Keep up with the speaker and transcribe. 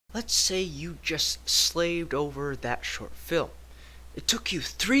Let's say you just slaved over that short film. It took you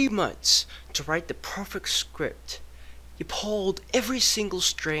 3 months to write the perfect script. You pulled every single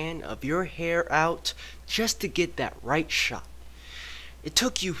strand of your hair out just to get that right shot. It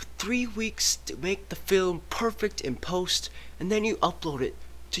took you 3 weeks to make the film perfect in post, and then you upload it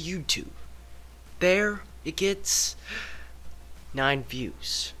to YouTube. There it gets 9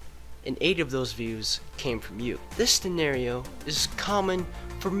 views, and 8 of those views came from you. This scenario is common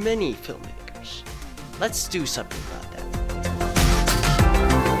for many filmmakers. Let's do something about that.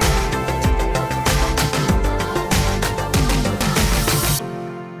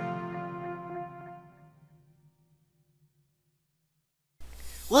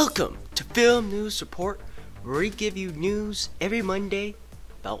 Welcome to Film News Report, where we give you news every Monday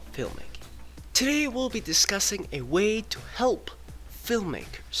about filmmaking. Today we'll be discussing a way to help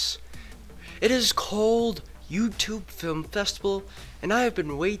filmmakers. It is called YouTube Film Festival, and I have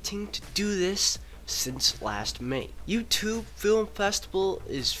been waiting to do this since last May. YouTube Film Festival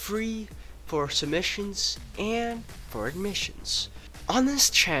is free for submissions and for admissions. On this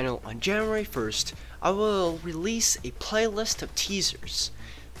channel on January 1st, I will release a playlist of teasers.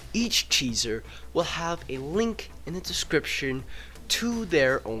 Each teaser will have a link in the description to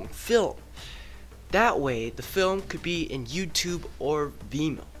their own film. That way, the film could be in YouTube or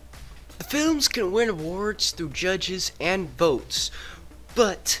Vimeo. The films can win awards through judges and votes,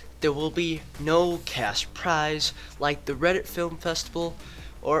 but there will be no cash prize like the Reddit Film Festival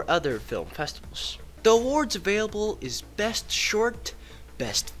or other film festivals. The awards available is Best Short,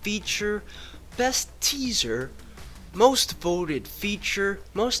 Best Feature, Best Teaser, Most Voted Feature,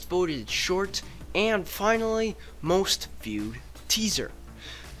 Most Voted Short, and finally, Most Viewed Teaser.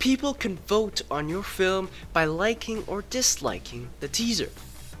 People can vote on your film by liking or disliking the teaser.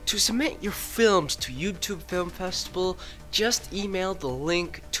 To submit your films to YouTube Film Festival, just email the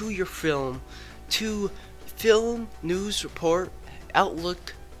link to your film to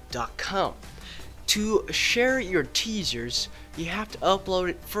filmnewsreport@outlook.com. To share your teasers, you have to upload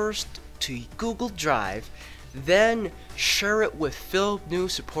it first to Google Drive, then share it with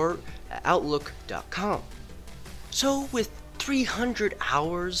filmnewsreport@outlook.com. So with 300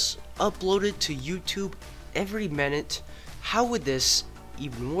 hours uploaded to YouTube every minute, how would this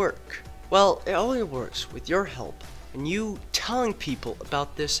even work? Well, it only works with your help and you telling people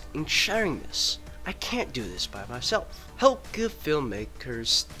about this and sharing this. I can't do this by myself. Help give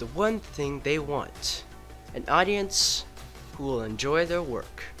filmmakers the one thing they want: an audience who will enjoy their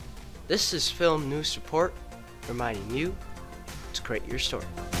work. This is Film News Report, reminding you to create your story.